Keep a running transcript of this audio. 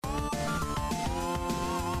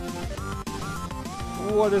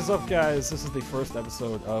What is up, guys? This is the first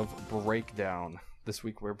episode of Breakdown. This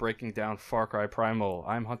week we're breaking down Far Cry Primal.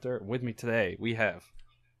 I'm Hunter. With me today we have...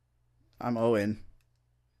 I'm Owen.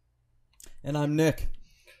 And I'm Nick.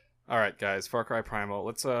 Alright, guys, Far Cry Primal.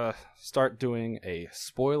 Let's start doing a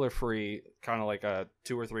spoiler-free, kind of like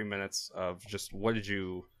 2 or 3 minutes of just what did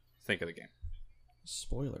you think of the game?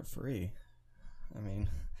 Spoiler free. I mean,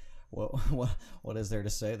 what is there to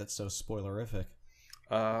say that's so spoilerific?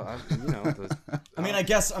 I mean, I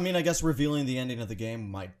guess revealing the ending of the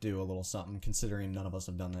game might do a little something, considering none of us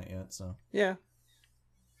have done that yet. So yeah.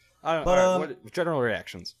 What general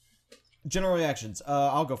reactions? General reactions.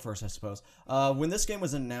 I'll go first, I suppose. When this game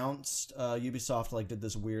was announced, Ubisoft did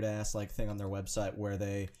this weird ass thing on their website where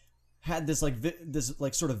they had this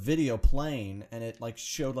sort of video playing, and it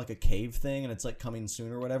showed a cave thing, and it's coming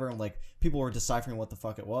soon or whatever, and people were deciphering what the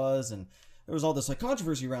fuck it was, and there was all this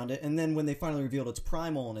controversy around it. And then when they finally revealed it's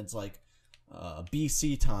Primal and it's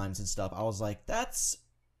BC times and stuff, I was like, that's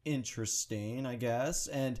interesting, I guess.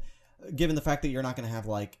 And given the fact that you're not going to have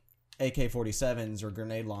AK-47s or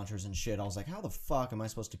grenade launchers and shit, I was like, how the fuck am I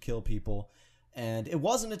supposed to kill people? And it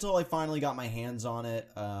wasn't until I finally got my hands on it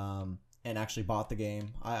and actually bought the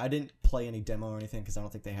game. I didn't play any demo or anything because I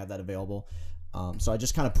don't think they had that available. So I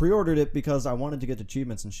just kind of pre-ordered it because I wanted to get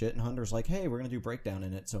achievements and shit. And Hunter's like, hey, we're going to do Breakdown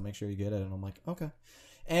in it, so make sure you get it. And I'm like, okay.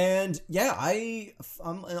 And yeah,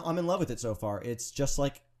 I'm in love with it so far. It's just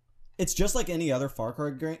like any other Far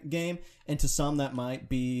Cry game. And to some, that might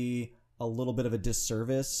be a little bit of a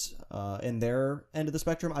disservice in their end of the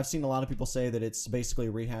spectrum. I've seen a lot of people say that it's basically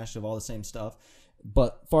a rehash of all the same stuff.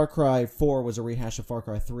 But Far Cry 4 was a rehash of Far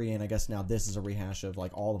Cry 3, and I guess now this is a rehash of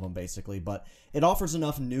all of them, basically. But it offers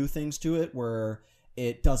enough new things to it where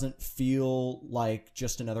it doesn't feel like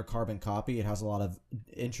just another carbon copy. It has a lot of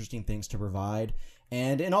interesting things to provide.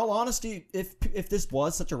 And in all honesty, if this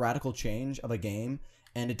was such a radical change of a game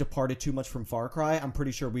and it departed too much from Far Cry, I'm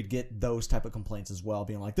pretty sure we'd get those type of complaints as well,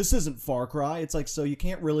 being like, this isn't Far Cry. It's so you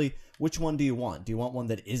can't really, which one do you want? Do you want one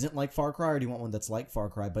that isn't like Far Cry, or do you want one that's like Far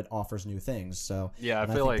Cry but offers new things? So yeah, I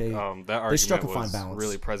feel like that argument was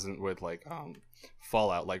really present with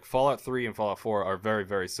Fallout. Fallout 3 and Fallout 4 are very,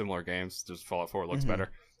 very similar games. Just Fallout 4 looks better.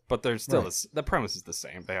 But there's still the premise is the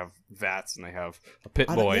same. They have VATS and they have a pit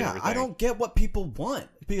boy and everything. I don't get what people want.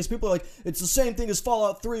 Because people are like, it's the same thing as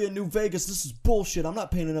Fallout 3 in New Vegas. This is bullshit. I'm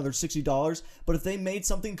not paying another $60. But if they made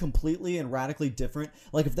something completely and radically different,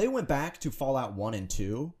 if they went back to Fallout 1 and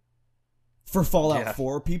 2 for Fallout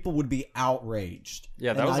 4, people would be outraged.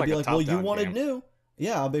 Yeah, that was I'd be like, well, you wanted game. New.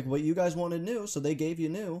 Yeah, I'll be like, well, you guys wanted new, so they gave you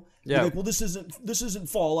new. Yeah. You're like, well, this isn't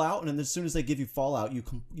Fallout, and then as soon as they give you Fallout,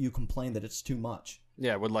 you complain that it's too much.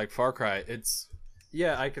 Yeah, with Far Cry,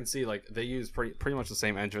 I can see they use pretty much the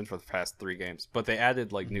same engine for the past 3 games, but they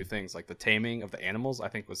added new things, the taming of the animals. I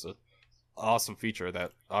think was an awesome feature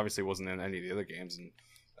that obviously wasn't in any of the other games, and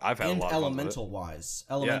I've had a lot of fun with it.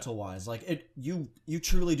 Elemental wise, you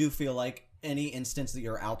truly do feel like any instance that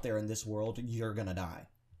you're out there in this world, you're gonna die.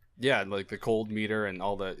 Yeah, the cold meter and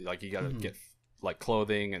all the you gotta get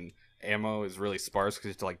clothing and ammo is really sparse because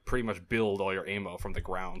you have to pretty much build all your ammo from the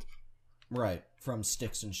ground. Right, from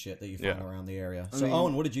sticks and shit that you find around the area. So,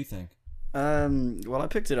 Owen, what did you think? Well, I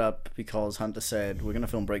picked it up because Hunter said we're gonna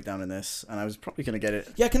film Breakdown in this, and I was probably gonna get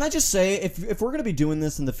it. Yeah, can I just say, if we're gonna be doing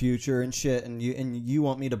this in the future and shit, and you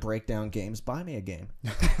want me to break down games, buy me a game.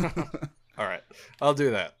 All right, I'll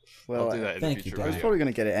do that. Well, I'll do that in the future. I was probably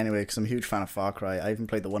gonna get it anyway because I'm a huge fan of Far Cry. I even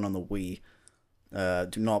played the one on the Wii.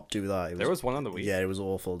 Do not do that. There was one on the Wii. Yeah, it was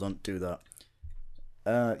awful. Don't do that.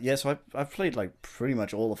 So I've played pretty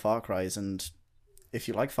much all the Far Cries, and if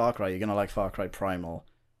you like Far Cry, you're gonna like Far Cry Primal.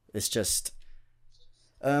 It's just,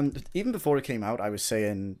 even before it came out, I was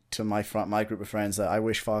saying to my group of friends that I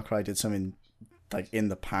wish Far Cry did something in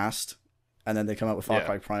the past, and then they come out with Far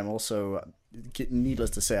Cry Primal. So,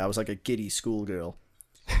 needless to say, I was like a giddy schoolgirl.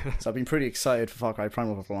 So I've been pretty excited for Far Cry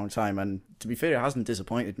Primal for a long time, and to be fair, it hasn't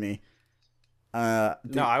disappointed me. No,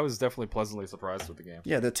 I was definitely pleasantly surprised with the game.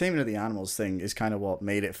 Yeah, the taming of the animals thing is kind of what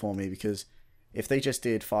made it for me, because if they just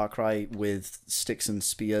did Far Cry with sticks and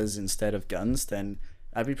spears instead of guns, then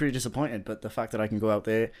I'd be pretty disappointed. But the fact that I can go out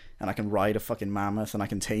there and I can ride a fucking mammoth and I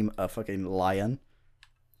can tame a fucking lion,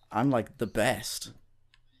 I'm the best.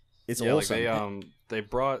 It's awesome.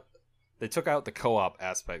 They took out the co-op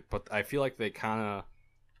aspect, but I feel like they kind of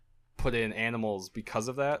put in animals because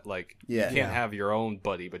of that. You can't have your own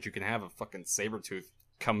buddy, but you can have a fucking saber-tooth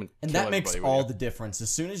come and that makes all the difference. As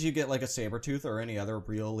soon as you get a saber-tooth or any other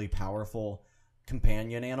really powerful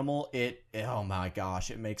companion animal, oh my gosh,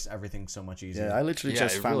 it makes everything so much easier. Yeah, I literally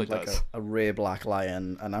just found a rare black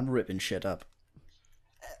lion, and I'm ripping shit up.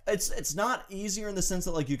 It's not easier in the sense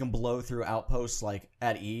that like you can blow through outposts like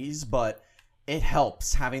at ease, but it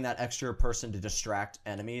helps having that extra person to distract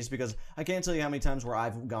enemies, because I can't tell you how many times where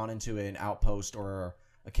I've gone into an outpost or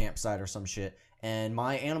a campsite or some shit, and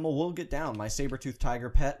my animal will get down. My saber-toothed tiger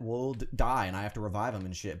pet will die, and I have to revive him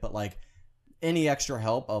and shit. But like any extra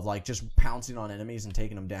help of like just pouncing on enemies and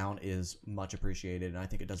taking them down is much appreciated, and I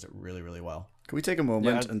think it does it really, really well. Can we take a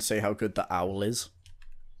moment and say how good the owl is?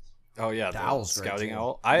 Oh yeah, The the owl's great, scouting too.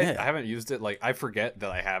 owl. I haven't used it. Like I forget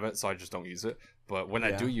that I have it, so I just don't use it. But when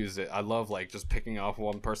I do use it, I love like just picking off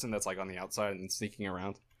one person that's like on the outside and sneaking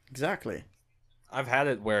around. Exactly. I've had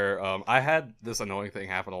it where I had this annoying thing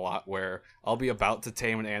happen a lot where I'll be about to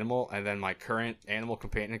tame an animal and then my current animal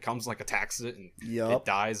companion comes like attacks it and it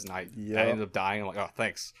dies and I end up dying. I'm like, oh,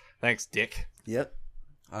 thanks, dick. Yep.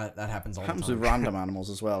 That happens all the Happens time. with random animals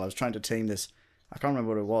as well. I was trying to tame this. I can't remember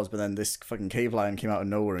what it was, but then this fucking cave lion came out of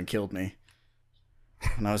nowhere and killed me.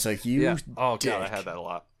 And I was like, "You Oh dick. god, I had that a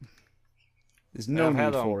lot. There's no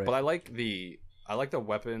need for it." But I like the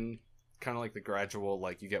weapon, kind of like the gradual,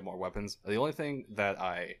 like you get more weapons. The only thing that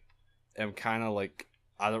I am kind of like,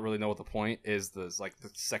 I don't really know what the point is. The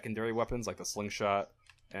secondary weapons, like the slingshot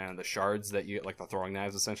and the shards that you get, like the throwing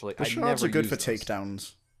knives, essentially. The shards are good for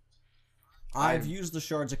takedowns. I've used the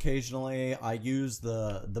shards occasionally. I use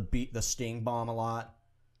the sting bomb a lot.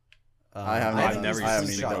 I haven't never even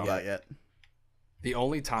used done that yet. The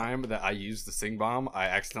only time that I used the sting bomb, I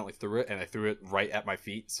accidentally threw it, and I threw it right at my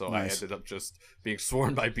feet, so I ended up just being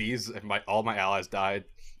swarmed by bees, and all my allies died.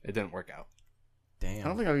 It didn't work out. Damn. I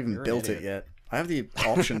don't think I've even built it yet. I have the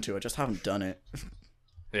option to, I just haven't done it.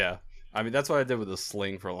 Yeah. I mean, that's what I did with the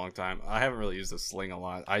sling for a long time. I haven't really used the sling a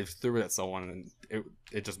lot. I threw it at someone, and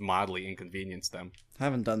it just mildly inconvenienced them.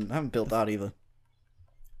 haven't built that either.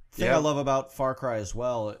 Thing I love about Far Cry as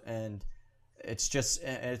well, and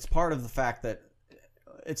it's part of the fact that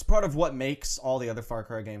it's part of what makes all the other Far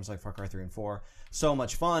Cry games like Far Cry 3 and 4 so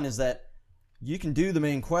much fun, is that you can do the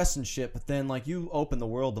main quests and shit, but then like you open the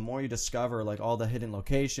world, the more you discover like all the hidden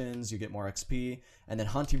locations, you get more XP, and then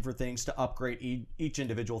hunting for things to upgrade each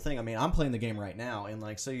individual thing. I mean, I'm playing the game right now, and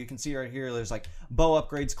like, so you can see right here, there's like bow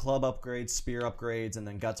upgrades, club upgrades, spear upgrades, and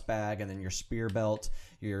then guts bag, and then your spear belt,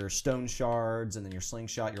 your stone shards, and then your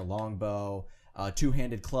slingshot, your longbow,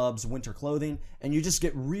 two-handed clubs, winter clothing, and you just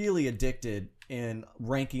get really addicted in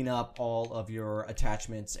ranking up all of your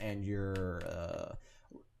attachments and your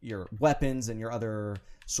weapons and your other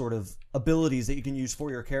sort of abilities that you can use for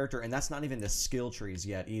your character. And that's not even the skill trees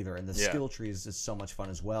yet either, and the skill trees is so much fun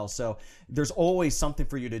as well. So there's always something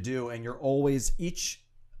for you to do, and you're always each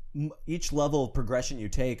level of progression you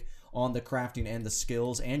take on the crafting and the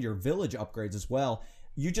skills and your village upgrades as well,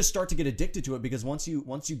 you just start to get addicted to it, because once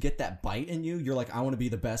you get that bite in you, you're like, I want to be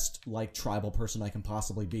the best like tribal person I can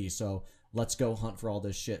possibly be, so let's go hunt for all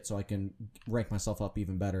this shit so I can rank myself up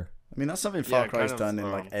even better. I mean, that's something Far Cry's done in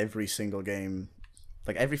like every single game.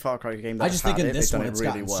 Like every Far Cry game that I just think in this one it it's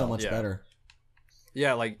really gotten well. so much better.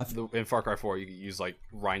 Yeah, like in Far Cry 4, you could use like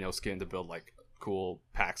rhino skin to build like cool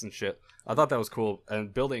packs and shit. I thought that was cool,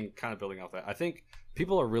 and building off that. I think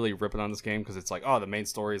people are really ripping on this game because it's like, oh, the main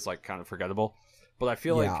story is like kind of forgettable. But I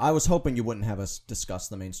feel like I was hoping you wouldn't have us discuss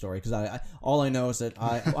the main story, because I all I know is that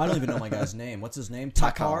I don't even know my guy's name. What's his name?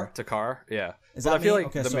 Takar, yeah. Is but that I feel me?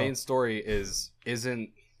 like Okay, the so- main story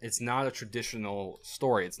isn't. It's not a traditional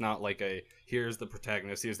story. It's not like here's the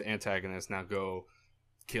protagonist, here's the antagonist. Now go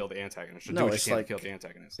kill the antagonist. Or No, do what it's you can like- to kill the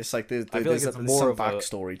antagonist. It's like there's I feel like it's some more of a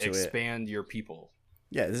backstory to it. expand your people.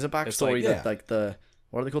 Yeah, there's a backstory like- that like the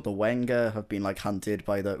what are they called? The Wenger have been like hunted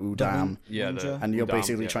by the Udam, Yeah, Ninja? and you're Udam,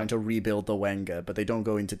 basically yeah. trying to rebuild the Wenger, but they don't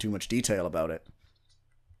go into too much detail about it.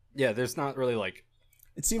 Yeah, there's not really like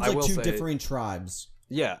It seems I like will two say- differing tribes.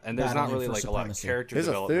 yeah, and there's not Battling really for like a lot of supremacy. character There's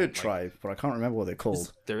a development. third like- tribe, but I can't remember what they're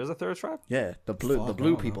called. There is a third tribe. Yeah, the Fuck, I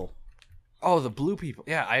blue don't people. Oh, the blue people.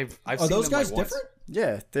 Yeah, I've Are seen those them, guys like, once. different?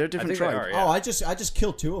 Yeah, they're a I different think they tribe. are. Yeah. Oh, I just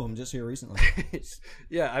killed two of them just here recently.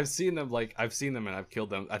 Yeah, I've seen them. Like I've seen them and I've killed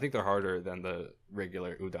them. I think they're harder than the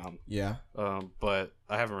regular Udam. Yeah. But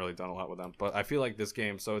I haven't really done a lot with them. But I feel like this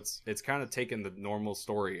game, so it's kind of taken the normal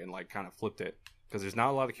story and like kind of flipped it, because there's not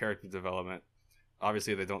a lot of character development.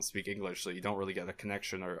 Obviously, they don't speak English, so you don't really get a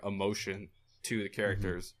connection or emotion to the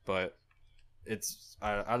characters. But it's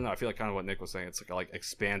I don't know. I feel like kind of what Nick was saying. It's like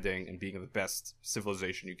expanding and being the best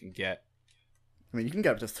civilization you can get. I mean, you can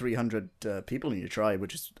get up to 300 people in your tribe,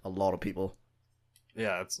 which is a lot of people.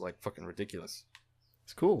 Yeah, it's like fucking ridiculous.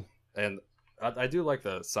 It's cool. And I do like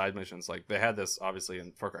the side missions. Like they had this obviously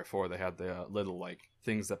in Far Cry 4. They had the little like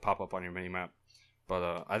things that pop up on your mini map.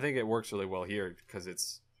 But I think it works really well here because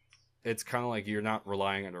it's kind of like you're not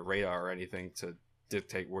relying on a radar or anything to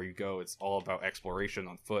dictate where you go. It's all about exploration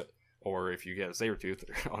on foot, or if you get a Sabertooth,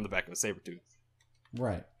 on the back of a Sabertooth.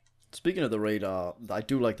 Right. Speaking of the radar, I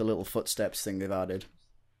do like the little footsteps thing they've added.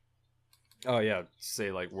 Oh yeah,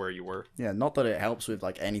 say like where you were. Yeah, not that it helps with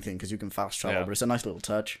like anything because you can fast travel, but it's a nice little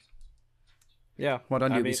touch. Yeah. Well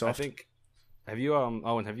done, I Ubisoft. mean, I think. Have you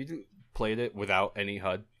Owen? Have you played it without any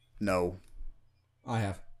HUD? No. I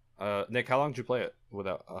have. Nick, how long did you play it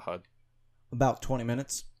without a HUD? About 20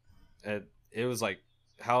 minutes. It was like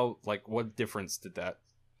what difference did that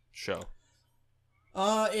show?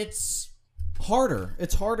 It's harder.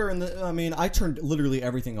 It's harder I mean, I turned literally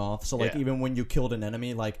everything off. So like Yeah. even when you killed an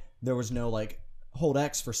enemy, like there was no like hold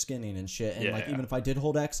X for skinning and shit. And like even if I did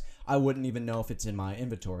hold X, I wouldn't even know if it's in my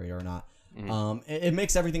inventory or not. It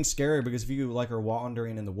makes everything scary because if you like are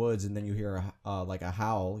wandering in the woods and then you hear like a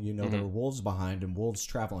howl, you know there are wolves behind and wolves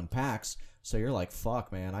travel in packs. So you're like,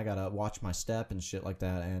 fuck, man, I gotta watch my step and shit like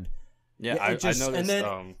that. And I noticed. And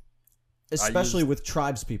then, especially with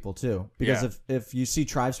tribes people too, because if you see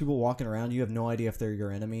tribes people walking around, you have no idea if they're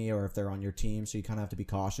your enemy or if they're on your team, so you kind of have to be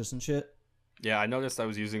cautious and shit. Yeah, I noticed I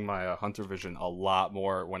was using my hunter vision a lot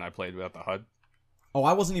more when I played without the HUD. Oh,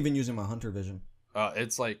 I wasn't even using my hunter vision.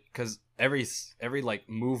 It's like because every like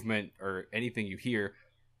movement or anything you hear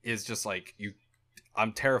is just like you.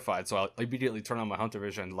 I'm terrified, so I'll immediately turn on my hunter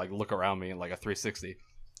vision and like look around me in like a 360.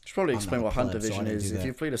 Should probably I'm explain not what a pleb, Hunter so I Vision didn't is. do If that.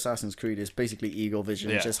 you've played Assassin's Creed, it's basically Eagle Vision.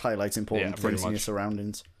 Yeah. It just highlights important pretty things in your much.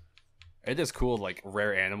 surroundings. It is cool. Like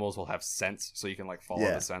rare animals will have scents, so you can like follow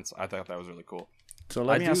the scents. I thought that was really cool. So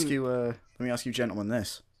let me ask you, gentlemen,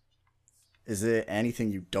 this: is there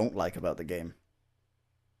anything you don't like about the game?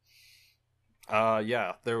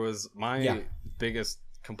 Yeah, there was my biggest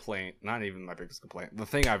complaint. Not even my biggest complaint. The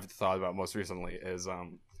thing I've thought about most recently is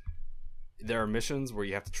there are missions where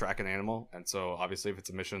you have to track an animal, and so obviously if it's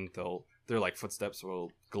a mission, their like footsteps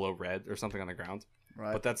will glow red or something on the ground.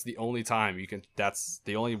 Right. But that's the only time you can. That's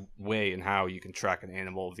the only way in how you can track an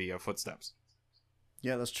animal via footsteps.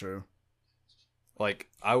 Yeah, that's true. Like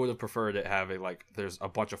I would have preferred it have there's a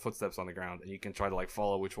bunch of footsteps on the ground and you can try to like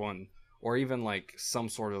follow which one, or even like some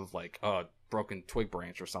sort of like broken twig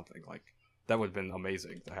branch or something. Like that would have been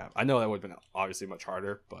amazing to have. I know that would have been obviously much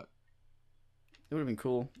harder, but It would have been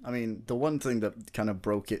cool. I mean, the one thing that kind of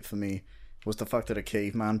broke it for me was the fact that a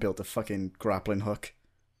caveman built a fucking grappling hook.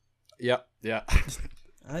 yeah. That's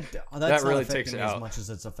That really not takes affecting it me as out. much as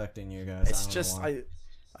it's affecting you guys. It's I don't know just why.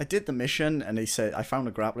 I did the mission and they said I found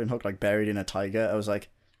a grappling hook like buried in a tiger. I was like,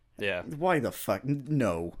 Yeah. why the fuck?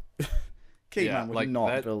 No. Caveman Yeah, would like not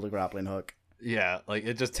that- build a grappling hook. Yeah, like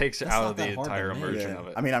it just takes it That's out not of the that hard to entire make. immersion Yeah. of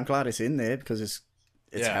it. I mean, I'm glad it's in there because it's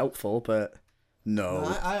Yeah. helpful, but no.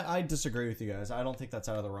 No, I disagree with you guys. I don't think that's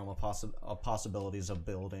out of the realm of possibilities of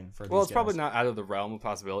building for these Well, it's guys. probably not out of the realm of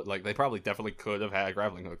possibility. Like they probably definitely could have had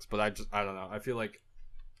grappling hooks, but I don't know. I feel like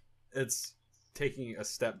it's taking a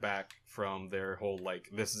step back from their whole like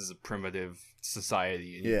this is a primitive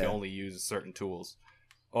society and you Yeah. can only use certain tools.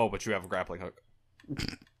 Oh, but you have a grappling hook.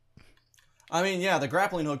 I mean, yeah, the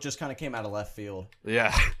grappling hook just kind of came out of left field.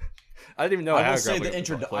 Yeah, I didn't even know I had a grappling hook.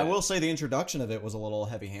 until I I played will it. say the introduction of it was a little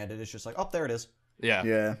heavy-handed. It's just like, oh, there it is. Yeah,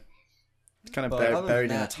 Yeah. It's kind of But other buried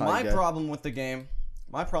than in a that, tiger. my problem with the game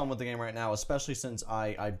right now, especially since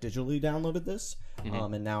I digitally downloaded this,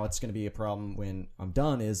 Mm-hmm. and now it's going to be a problem when I'm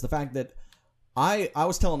done, is the fact that I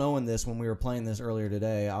was telling Owen this when we were playing this earlier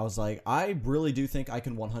today. I was like, I really do think I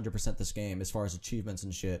can 100% this game as far as achievements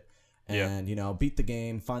and shit. Yeah. And, you know, beat the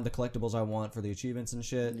game, find the collectibles I want for the achievements and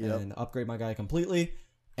shit, Yep. and upgrade my guy completely.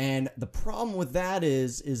 And the problem with that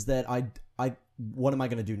is that I what am I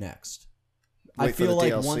going to do next? I Wait for feel the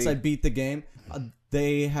like DLC. once I beat the game,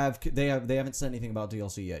 they haven't said anything about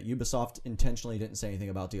DLC yet. Ubisoft intentionally didn't say anything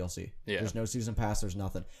about DLC. Yeah. There's no season pass. There's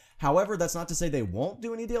nothing. However, that's not to say they won't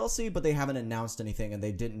do any DLC, but they haven't announced anything, and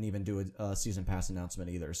they didn't even do a season pass announcement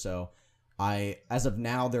either. So, as of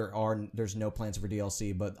now, there's no plans for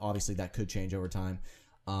DLC, but obviously that could change over time.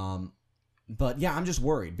 But yeah, I'm just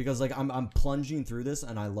worried because like I'm plunging through this,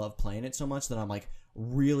 and I love playing it so much that I'm like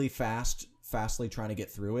really fastly trying to get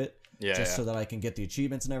through it. Yeah, Just yeah. so that I can get the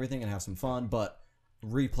achievements and everything and have some fun, but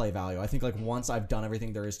replay value. I think like once I've done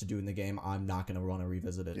everything there is to do in the game, I'm not going to want to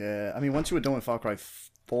revisit it. Yeah, I mean, once you were done with Far Cry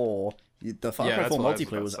 4, the Far Yeah, Cry that's 4 what I was multiplayer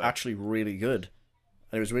about was to say. actually really good.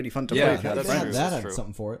 And it was really fun to Yeah, play if you had that's friends. true. that That's had true.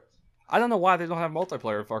 something for it. I don't know why they don't have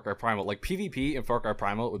multiplayer in Far Cry Primal. Like PvP in Far Cry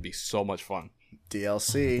Primal would be so much fun.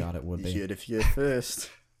 DLC. Oh my God, it would be. You heard it here first.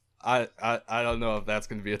 I don't know if that's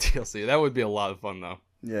going to be a DLC. That would be a lot of fun though.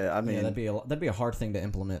 Yeah, I mean, Yeah, that'd be a hard thing to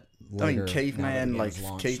implement. Later, I mean, now that Caveman, the like game's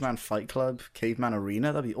launched. Caveman Fight Club, Caveman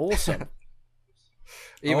Arena, that'd be awesome.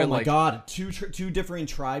 Even oh my like God, two differing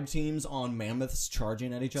tribe teams on mammoths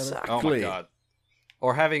charging at each other. Exactly. oh my god.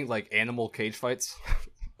 Or having like animal cage fights.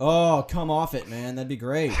 Oh, come off it, man. That'd be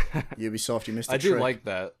great. Ubisoft, you missed a I trick. do like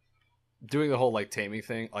that. Doing the whole like taming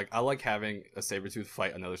thing. Like I like having a saber-tooth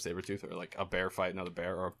fight another saber-tooth, or like a bear fight another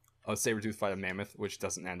bear, or a saber-tooth fight a mammoth, which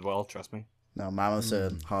doesn't end well, trust me. No, mammoths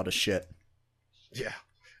are hard as shit. Yeah.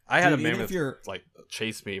 I had Dude, a even mammoth if you're- like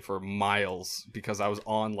chase me for miles because I was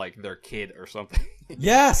on like their kid or something.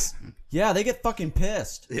 Yes. Yeah, they get fucking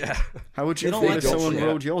pissed. Yeah. How would They you don't feel like if that someone shit.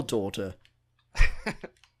 rode your daughter?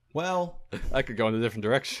 Well, I could go in a different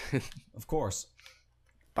direction. of course.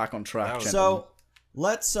 Back on track, That was- gentlemen. So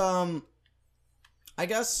let's I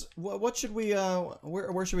guess what should we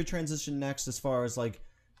where should we transition next as far as like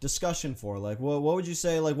discussion for like what would you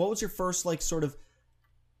say, like what was your first like sort of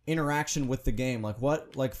interaction with the game, like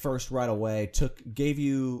what like first right away gave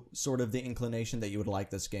you sort of the inclination that you would like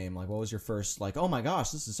this game, like what was your first like, oh my gosh,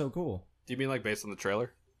 this is so cool? Do you mean like based on the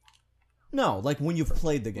trailer? No, like when you've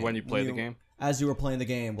played the game, When you played the game? as you were playing the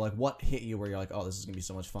game, like what hit you where you're like, oh, this is gonna be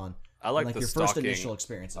so much fun? I like, Like the your stalking, first initial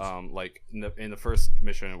experiences. like in the first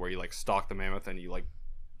mission where you like stalk the mammoth and you like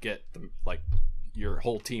get the like your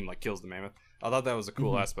whole team like kills the mammoth. I thought that was a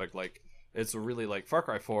cool aspect. Like it's really like Far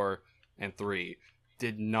Cry 4 and 3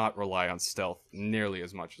 did not rely on stealth nearly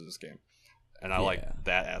as much as this game, and I like Yeah.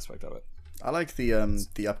 that aspect of it. I like the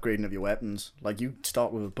upgrading of your weapons. Like you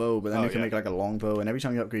start with a bow, but then Oh, you can yeah. make like a long bow, and every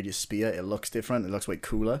time you upgrade your spear, it looks different. It looks way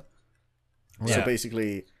cooler. So Yeah.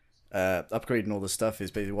 basically, upgrading all the stuff is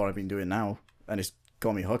basically what I've been doing now, and it's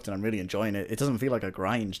got me hooked, and I'm really enjoying it. It doesn't feel like a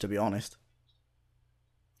grind, to be honest.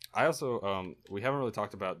 I also we haven't really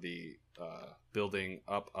talked about the building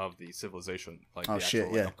up of the civilization, like Oh, the shit,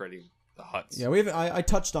 actual, like, upgrading the huts. Yeah, I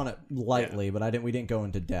touched on it lightly, but we didn't go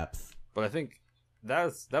into depth. But I think that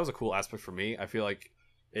was a cool aspect for me. I feel like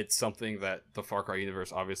it's something that the Far Cry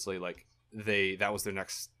universe, obviously, like that was their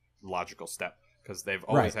next logical step, because they've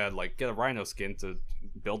always had like get a rhino skin to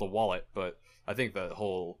build a wallet. But I think the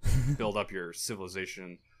whole build up your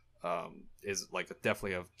civilization is like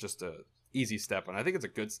definitely just a easy step, and I think it's a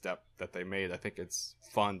good step that they made. I think it's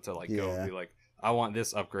fun to like go Yeah. and be like, I want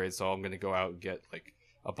this upgrade, so I'm gonna go out and get like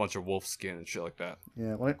a bunch of wolf skin and shit like that.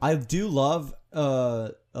 Yeah. Well, I do love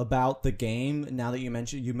about the game, now that you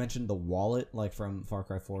mentioned the wallet, like from Far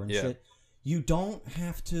Cry 4 and Yeah. shit. You don't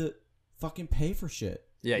have to fucking pay for shit.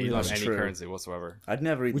 Yeah, you don't have That's any true. currency whatsoever. I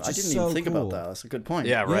didn't Which is even so think cool. about that. That's a good point.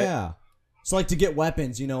 Yeah, right. Yeah. So like to get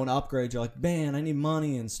weapons, and upgrade, you're like, man, I need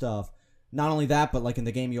money and stuff. Not only that, but like in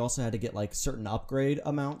the game, you also had to get like certain upgrade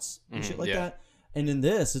amounts and shit like yeah. that. And in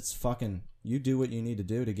this, it's fucking, you do what you need to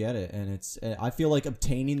do to get it, and I feel like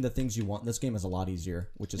obtaining the things you want in this game is a lot easier,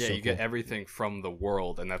 which is Yeah, so you cool. get everything from the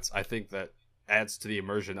world, and I think that adds to the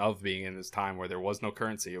immersion of being in this time where there was no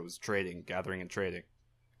currency. It was trading, gathering, and trading.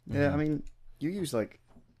 Yeah. I mean, you use like.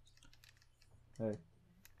 Hey.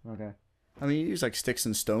 Okay. I mean, you use like sticks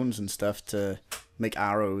and stones and stuff to make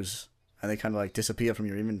arrows, and they kind of like disappear from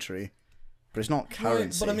your inventory. But it's not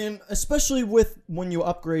currency. Right, but I mean, especially with when you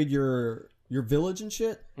upgrade your village and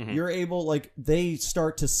shit, you're able, like, they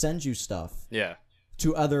start to send you stuff Yeah,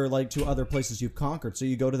 to other places you've conquered. So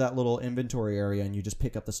you go to that little inventory area and you just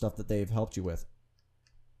pick up the stuff that they've helped you with.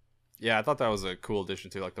 yeah. I thought that was a cool addition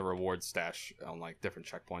to like the reward stash on like different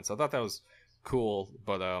checkpoints. I thought that was cool,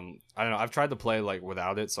 but I don't know. I've tried to play like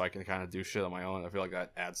without it, so I can kind of do shit on my own. I feel like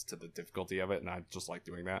that adds to the difficulty of it, and I just like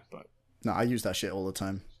doing that. But No, I use that shit all the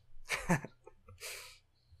time.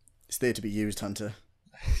 It's there to be used, Hunter.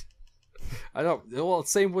 I don't. Well,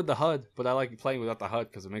 same with the HUD, but I like playing without the HUD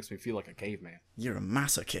because it makes me feel like a caveman. You're a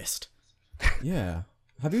masochist. Yeah.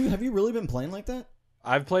 Have you really been playing like that?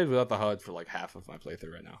 I've played without the HUD for like half of my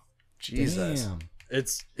playthrough right now. Jesus. Damn.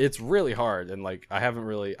 It's really hard, and like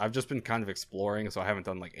I've just been kind of exploring, so I haven't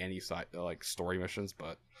done like any side like story missions.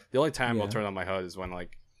 But the only time I'll Yeah. turn on my HUD is when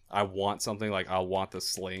like I want something, like I'll want the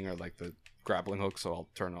sling or like the grappling hook, so I'll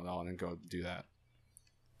turn it on and go do that.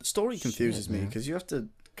 The story confuses me man. because you have to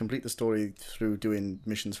complete the story through doing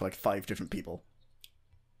missions for like 5 different people.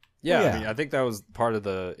 Yeah, Yeah. I mean, I think that was part of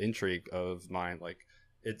the intrigue of mine. Like,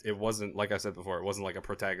 it wasn't, like I said before, it wasn't like a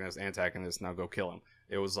protagonist, antagonist, now go kill him.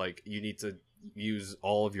 It was like, you need to use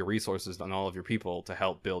all of your resources and all of your people to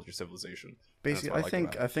help build your civilization. Basically, That's what I like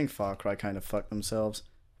about it. I think Far Cry kind of fucked themselves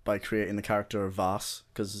by creating the character of Vaas,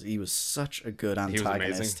 because he was such a good was amazing.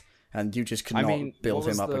 antagonist, and you just could I not mean, build what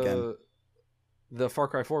was him up again. The Far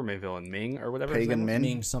Cry 4 main villain, Ming, or whatever his Pagan name was? Min.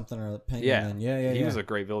 Being something or penguin. Yeah, Yeah. he was a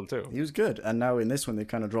great villain too. He was good, and now in this one they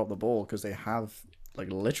kind of dropped the ball because they have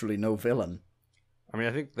like literally no villain. I mean,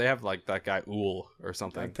 I think they have like that guy Ool or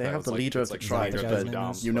something. Like, they that have was, the like, leader of it's, the like, tribe, the leader guy's of but the name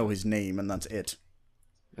Dom, is? you know his name, and that's it.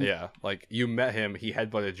 Yeah, like you met him, he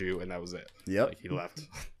headbutted you, and that was it. Yep. Like he left.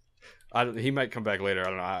 He might come back later. I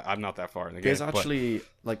don't know. I'm not that far in the game. There's actually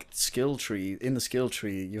like skill tree. In the skill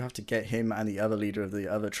tree, you have to get him and the other leader of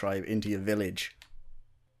the other tribe into your village.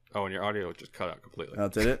 Oh, and your audio just cut out completely. Oh,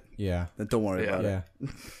 did it? Yeah. Then don't worry about it.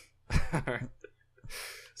 Yeah.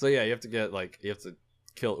 So yeah, you have to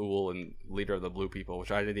kill Uul and leader of the blue people,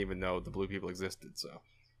 which I didn't even know the blue people existed. So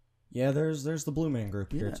Yeah, there's the Blue Man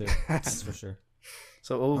Group here Yeah. too. That's for sure.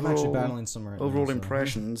 So overall, I'm actually battling some right overall now, so-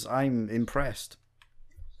 impressions, I'm impressed.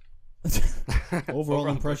 Overall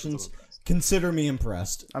impressions, consider me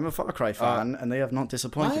impressed. I'm a Far Cry fan, and they have not I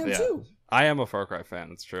disappointed am me. Yeah. too. I am a Far Cry fan.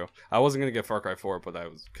 That's true. I wasn't gonna get Far Cry 4, but I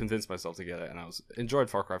was convinced myself to get it, and I enjoyed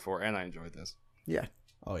Far Cry 4, and I enjoyed this. Yeah.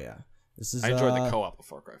 Oh yeah. This is I enjoyed the co-op of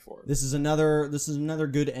Far Cry 4. This is another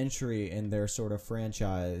good entry in their sort of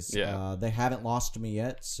franchise. Yeah. They haven't lost me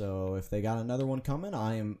yet, so if they got another one coming,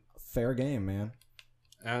 I am fair game, man.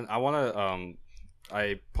 And I want to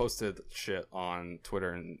I posted shit on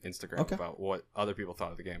Twitter and Instagram Okay. about what other people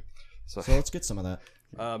thought of the game. So, So let's get some of that.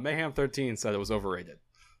 Mayhem13 said it was overrated.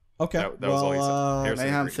 Okay. That was all he said. Here's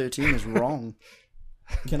Mayhem agree. 13 is wrong.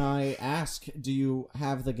 Can I ask, do you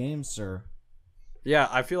have the game, sir? Yeah,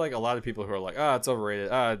 I feel like a lot of people who are like, it's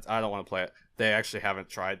overrated. I don't want to play it. They actually haven't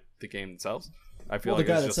tried the game themselves. I feel Well, like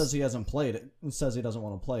the guy it's that just, says he hasn't played it, says he doesn't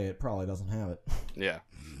want to play it, probably doesn't have it. yeah,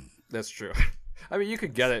 that's true. I mean, you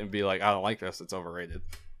could get it and be like, I don't like this. It's overrated.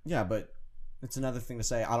 Yeah, but it's another thing to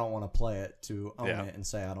say I don't want to play it to own Yeah. it and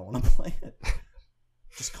say I don't want to play it.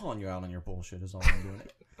 Just calling you out on your bullshit is all I'm doing.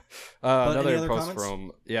 But any Another other post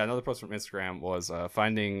comments? another post from Instagram was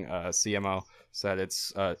finding CMO said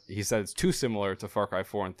he said it's too similar to Far Cry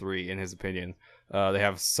 4 and 3 in his opinion. They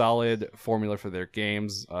have solid formula for their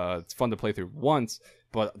games. It's fun to play through once,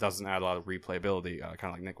 but doesn't add a lot of replayability,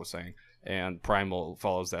 kind of like Nick was saying. And Primal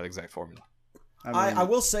follows that exact formula. I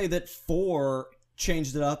will say that 4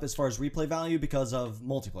 changed it up as far as replay value because of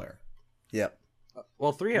multiplayer. Yep.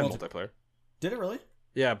 Well, 3 had multiplayer. Did it really?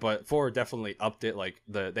 Yeah, but 4 definitely upped it. Like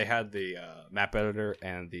they had the map editor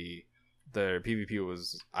and the PvP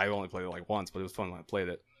was, I only played it like once, but it was fun when I played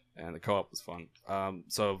it, and the co-op was fun.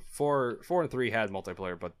 So 4 and 3 had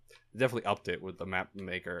multiplayer, but definitely upped it with the map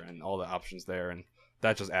maker and all the options there, and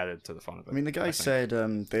that just added to the fun of it. I mean, the guy think. said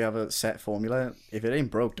they have a set formula. If it ain't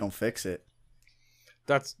broke, don't fix it.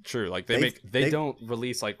 That's true. Like they They- don't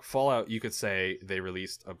release like Fallout. You could say they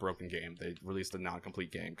released a broken game. They released a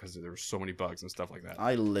non-complete game because there were so many bugs and stuff like that.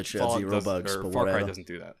 I literally had zero bugs, but Far Cry whatever. doesn't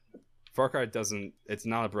do that. Far Cry doesn't. It's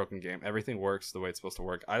not a broken game. Everything works the way it's supposed to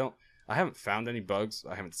work. I haven't found any bugs.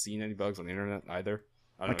 I haven't seen any bugs on the internet either.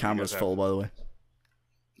 I don't My know if you camera's guys full, by the way.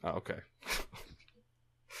 have. Oh, okay.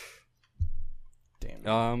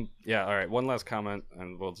 Damn. Yeah. All right. One last comment,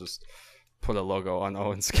 and we'll just put a logo on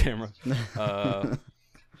Owen's camera.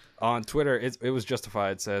 On Twitter, it was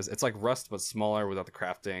justified. It says it's like Rust but smaller without the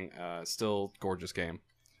crafting. Still gorgeous game.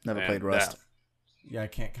 Never And played Rust. Yeah, I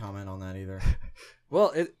can't comment on that either.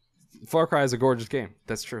 Well, Far Cry is a gorgeous game.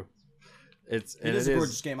 That's true. It is a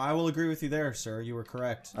gorgeous game. I will agree with you there, sir. You were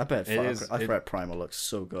correct. I bet It bet Primal looks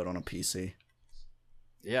so good on a PC.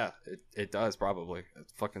 Yeah, it does probably.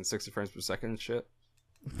 It's fucking 60 frames per second and shit.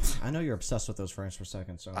 I know you're obsessed with those frames per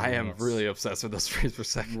second, so I am really obsessed with those frames per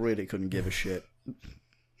second. Really couldn't give a shit.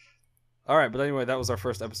 All right, but anyway, that was our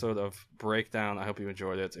first episode of Breakdown. I hope you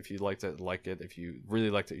enjoyed it. If you liked it, like it. If you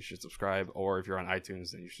really liked it, you should subscribe. Or if you're on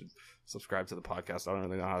iTunes, then you should subscribe to the podcast. I don't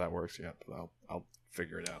really know how that works yet, but I'll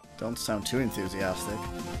figure it out. Don't sound too enthusiastic.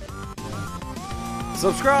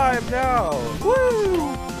 Subscribe now!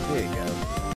 Woo! There you go.